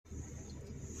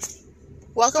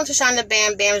Welcome to Shonda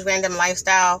Bam Bam's Random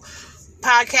Lifestyle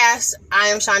Podcast. I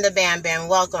am Shonda Bam Bam.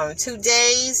 Welcome.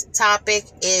 Today's topic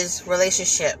is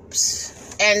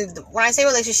relationships. And when I say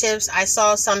relationships, I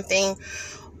saw something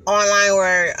online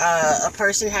where a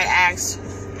person had asked,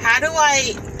 how do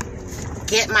I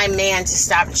get my man to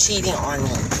stop cheating on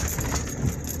me?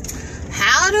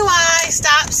 How do I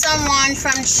stop someone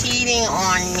from cheating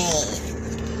on me?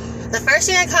 The first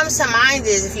thing that comes to mind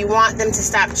is if you want them to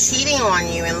stop cheating on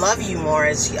you and love you more,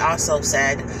 as she also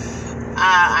said,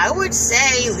 I would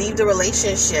say leave the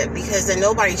relationship, because then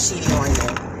nobody's cheating on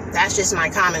you. That's just my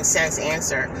common sense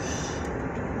answer.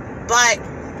 But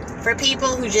for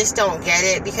people who just don't get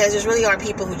it, because there really are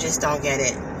people who just don't get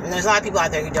it, and there's a lot of people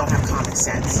out there who don't have common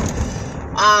sense.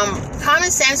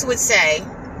 Common sense would say,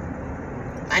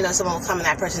 I know someone will come in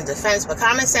that person's defense, but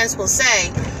common sense will say,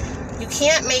 you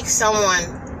can't make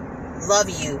someone love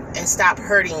you and stop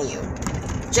hurting you.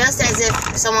 Just as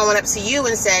if someone went up to you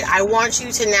and said, I want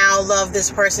you to now love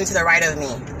this person to the right of me.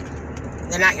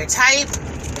 They're not your type,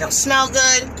 they don't smell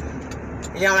good,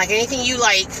 they don't like anything you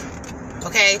like,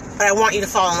 okay? But I want you to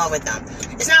fall in love with them.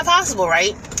 It's not possible,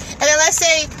 right? And then let's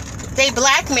say they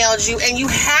blackmailed you and you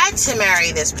had to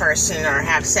marry this person or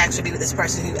have sex or be with this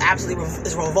person who absolutely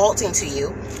is revolting to you.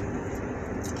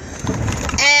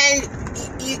 And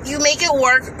you make it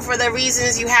work for the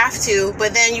reasons you have to,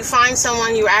 but then you find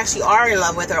someone you actually are in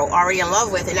love with or already in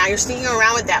love with, and now you're sneaking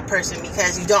around with that person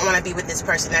because you don't want to be with this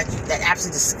person that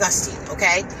absolutely disgusts you,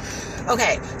 okay?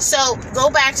 Okay, so go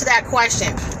back to that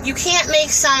question. You can't make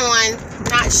someone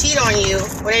not cheat on you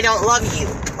when they don't love you,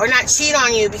 or not cheat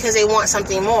on you because they want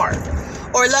something more,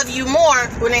 or love you more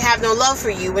when they have no love for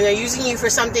you, when they're using you for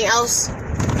something else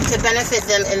to benefit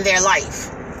them in their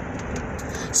life.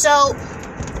 So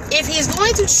if he's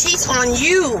going to cheat on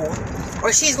you,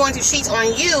 or she's going to cheat on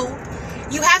you,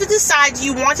 you have to decide, do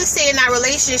you want to stay in that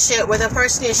relationship where the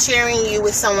person is sharing you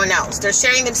with someone else? They're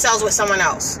sharing themselves with someone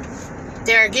else.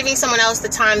 They're giving someone else the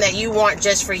time that you want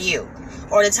just for you,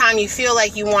 or the time you feel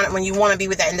like you want when you want to be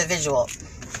with that individual.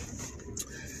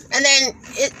 And then,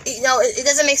 it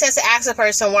doesn't make sense to ask a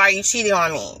person, why are you cheating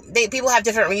on me? People have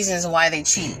different reasons why they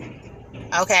cheat.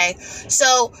 Okay?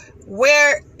 So,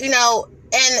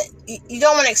 and you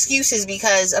don't want excuses,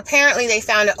 because apparently they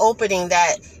found an opening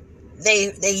that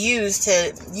they use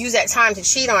that time to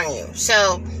cheat on you.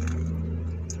 So,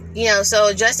 so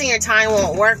adjusting your time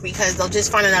won't work, because they'll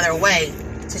just find another way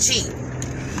to cheat.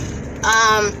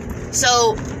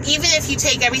 So even if you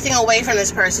take everything away from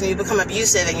this person, you become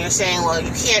abusive, and you're saying, well,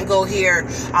 you can't go here,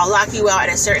 I'll lock you out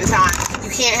at a certain time, you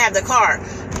can't have the car.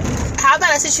 How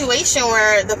about a situation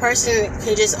where the person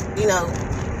can just,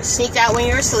 sneak out when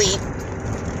you're asleep,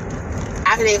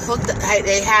 after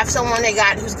they have someone they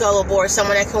got who's gullible, or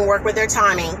someone that can work with their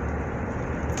timing,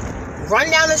 run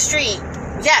down the street,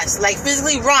 yes, like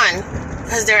physically run,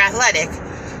 because they're athletic,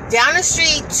 down the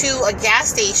street to a gas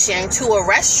station, to a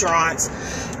restaurant,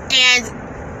 and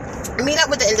meet up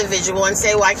with the individual and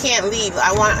say, well, I can't leave,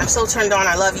 I'm so turned on,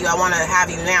 I love you, I want to have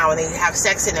you now, and they have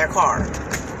sex in their car.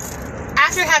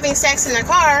 After having sex in their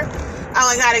car,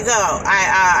 I gotta go.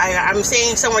 I'm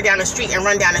staying somewhere down the street, and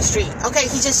run down the street. Okay,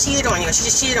 he just cheated on you. She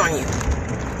just cheated on you.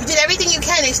 You did everything you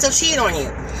can, they still cheated on you.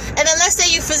 And then let's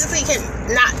say you physically can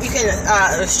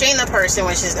restrain the person,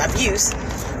 which is abuse.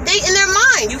 In their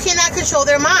mind, you cannot control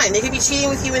their mind. They could be cheating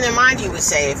with you in their mind, you would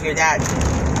say, if you're that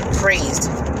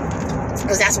crazed.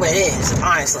 Because that's what it is,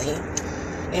 honestly.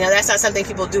 That's not something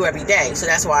people do every day, so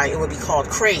that's why it would be called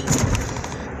crazed.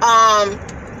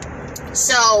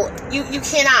 So, you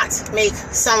cannot make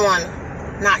someone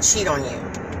not cheat on you,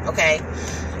 okay?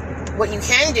 What you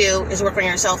can do is work on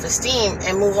your self-esteem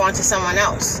and move on to someone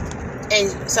else. And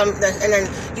then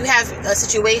you have a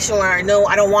situation where, no,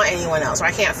 I don't want anyone else, or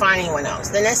I can't find anyone else.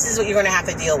 Then this is what you're going to have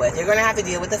to deal with. You're going to have to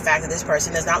deal with the fact that this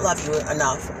person does not love you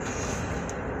enough,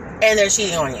 and they're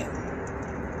cheating on you.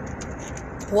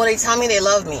 Well, they tell me they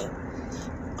love me.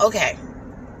 Okay.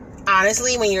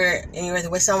 Honestly, when you're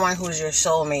with someone who's your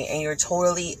soulmate, and you're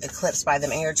totally eclipsed by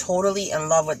them, and you're totally in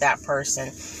love with that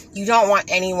person, you don't want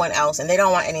anyone else, and they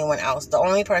don't want anyone else. The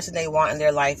only person they want in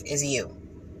their life is you,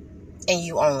 and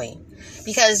you only.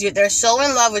 Because they're so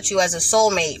in love with you as a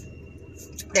soulmate,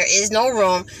 there is no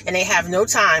room, and they have no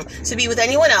time to be with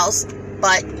anyone else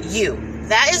but you.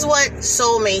 That is what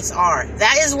soulmates are.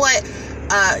 That is what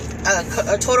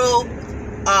a total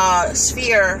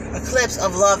eclipse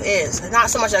of love is. Not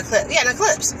so much an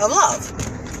eclipse of love.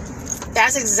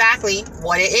 That's exactly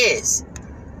what it is.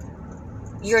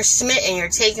 You're smitten, you're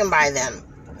taken by them.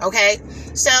 Okay?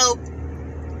 So,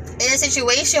 in a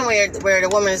situation where the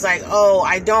woman is like, oh,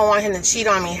 I don't want him to cheat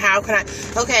on me. How can I?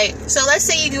 Okay, so let's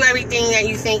say you do everything that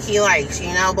you think he likes,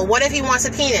 but what if he wants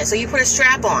a penis? So you put a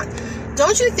strap on.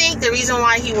 Don't you think the reason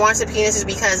why he wants a penis is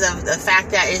because of the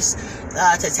fact that it's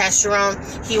testosterone?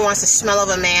 He wants the smell of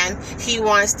a man. He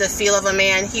wants the feel of a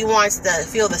man. He wants to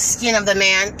feel the skin of the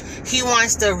man. He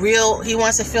wants to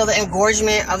feel the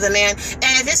engorgement of the man.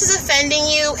 And if this is offending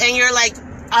you and you're like,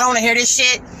 I don't want to hear this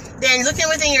shit, then look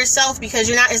within yourself, because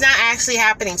it's not actually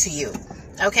happening to you.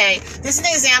 Okay? This is an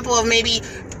example of maybe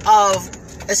of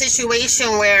a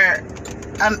situation where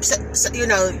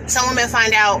some women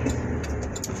find out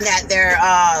that their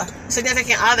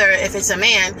significant other, if it's a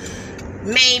man,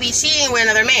 may be cheating with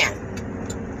another man.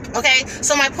 Okay?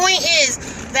 So my point is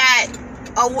that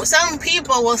some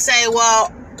people will say,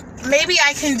 well, maybe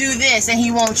I can do this and he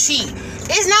won't cheat.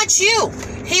 It's not you.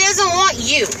 He doesn't want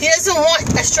you. He doesn't want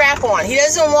a strap on. He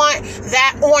doesn't want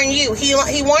that on you. He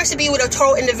wants to be with a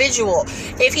total individual.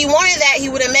 If he wanted that, he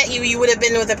would have met you. You would have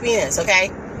been with a penis,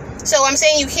 okay? So I'm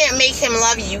saying you can't make him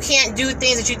love you. You can't do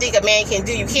things that you think a man can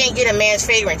do. You can't get a man's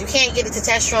fragrance. You can't get a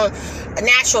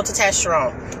natural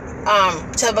testosterone,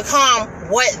 to become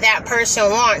what that person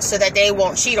wants so that they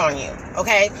won't cheat on you,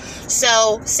 okay?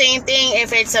 So same thing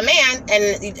if it's a man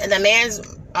and the man's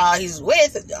he's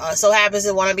with so happens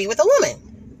to want to be with a woman.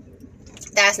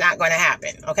 That's not going to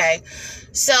happen, okay?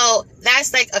 So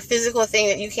that's like a physical thing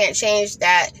that you can't change,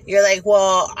 that you're like,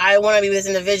 well, I want to be with this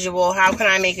individual. How can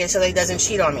I make it so that he doesn't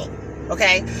cheat on me,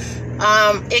 okay?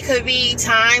 It could be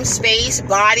time, space,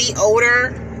 body,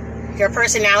 odor, your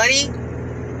personality.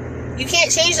 You can't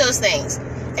change those things.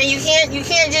 And you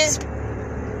can't just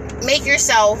make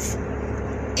yourself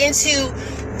into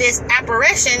this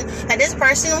apparition that this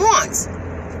person wants.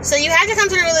 So you have to come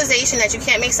to the realization that you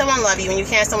can't make someone love you, and you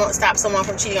can't stop someone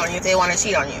from cheating on you if they want to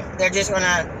cheat on you. They're just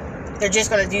gonna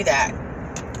do that.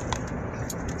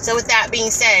 So with that being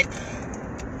said,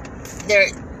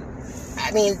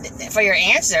 for your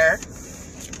answer,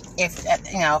 if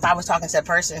I was talking to a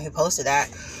person who posted that,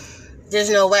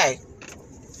 there's no way.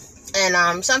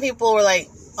 And some people were like,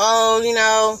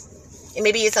 oh,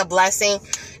 maybe it's a blessing.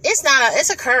 It's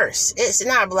a curse. It's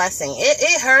not a blessing.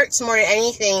 It hurts more than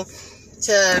anything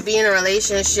to be in a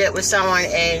relationship with someone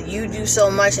and you do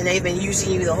so much and they've been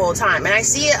using you the whole time. And I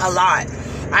see it a lot.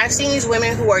 I've seen these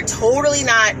women who are totally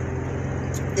not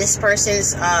this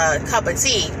person's cup of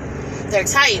tea, their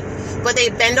type, but they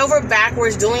bend over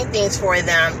backwards doing things for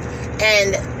them,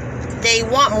 and they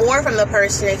want more from the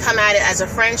person. They come at it as a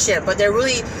friendship, but they're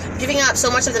really giving up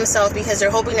so much of themselves because they're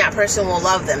hoping that person will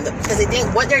love them, because they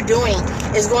think what they're doing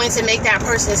is going to make that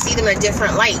person see them in a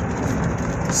different light.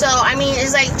 So,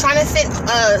 it's like trying to fit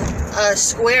a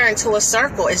square into a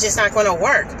circle. It's just not going to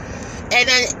work. And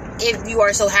then if you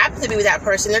are so happy to be with that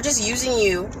person, they're just using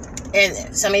you.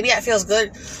 And so maybe that feels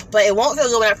good, but it won't feel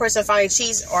good when that person finally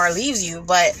cheats or leaves you.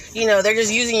 But, they're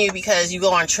just using you because you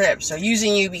go on trips, or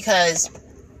using you because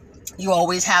you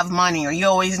always have money, or you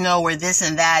always know where this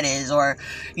and that is, or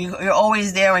you're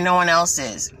always there when no one else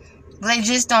is. They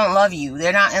just don't love you.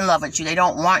 They're not in love with you. They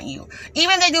don't want you.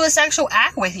 Even if they do a sexual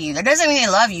act with you, that doesn't mean they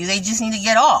love you. They just need to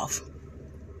get off.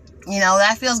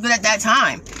 That feels good at that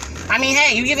time.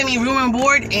 Hey, you're giving me room and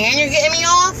board and you're getting me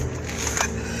off?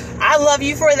 I love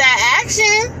you for that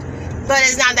action, but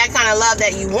it's not that kind of love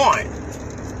that you want.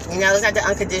 It's not the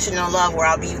unconditional love where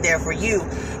I'll be there for you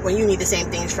when you need the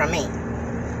same things from me.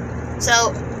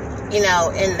 So, in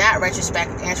that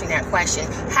retrospect, answering that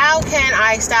question, how can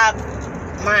I stop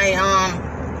my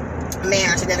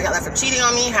man or significant other from cheating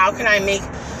on me? How can I make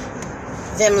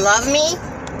them love me?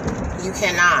 You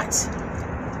cannot.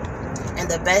 And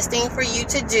the best thing for you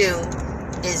to do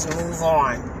is move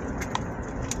on.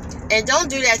 And don't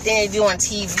do that thing they do on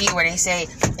TV where they say,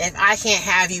 if I can't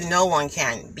have you, no one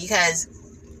can. Because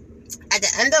at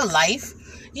the end of life,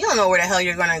 you don't know where the hell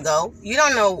you're going to go. You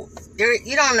don't know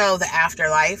the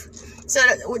afterlife. So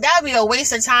that would be a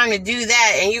waste of time to do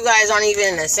that, and you guys aren't even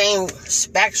in the same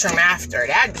spectrum after.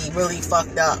 That'd be really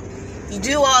fucked up. You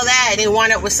do all that and then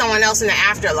wind up with someone else in the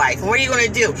afterlife. And what are you going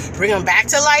to do? Bring them back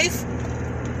to life?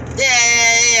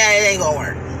 Yeah, it ain't going to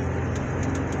work.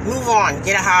 Move on.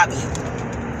 Get a hobby.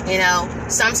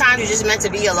 Sometimes you're just meant to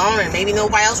be alone, and maybe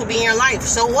nobody else will be in your life.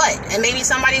 So what? And maybe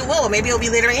somebody will. Maybe it'll be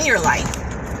later in your life.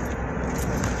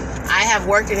 I have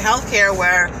worked in healthcare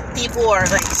where people are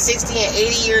like 60 and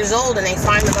 80 years old and they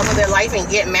find the love of their life and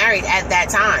get married at that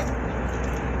time.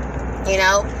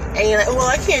 And you're like, well,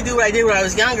 I can't do what I did when I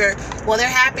was younger. Well, they're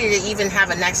happy to even have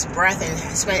a next breath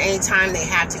and spend any time they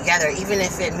have together, even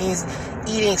if it means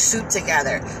eating soup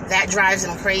together. That drives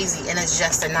them crazy, and it's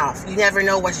just enough. You never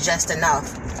know what's just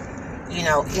enough,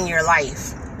 in your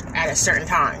life. at a certain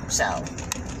time. So,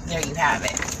 there you have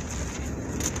it.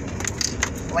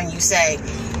 When you say,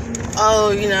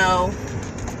 oh, you know,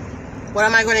 what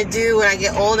am I going to do when I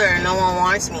get older and no one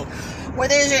wants me? Well,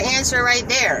 there's your answer right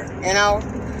there, you know?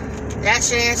 That's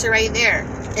your answer right there.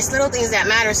 It's little things that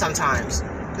matter sometimes,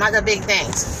 not the big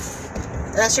things.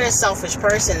 Unless you're a selfish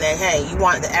person that, hey, you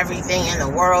want everything in the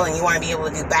world and you want to be able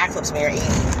to do backflips when you're 80.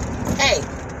 Hey,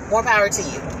 more power to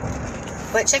you.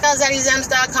 But check out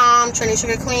ZaddieZems.com, Trinity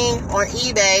Sugar Queen on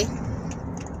eBay.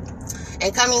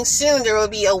 And coming soon, there will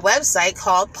be a website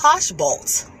called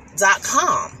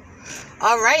PoshBolt.com.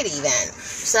 Alrighty then.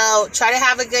 So try to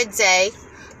have a good day.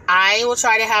 I will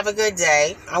try to have a good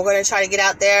day. I'm going to try to get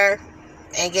out there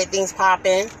and get things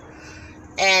popping.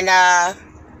 And I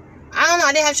don't know.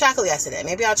 I didn't have chocolate yesterday.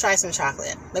 Maybe I'll try some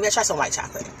chocolate. Maybe I'll try some white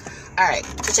chocolate. Alright.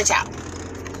 Ciao.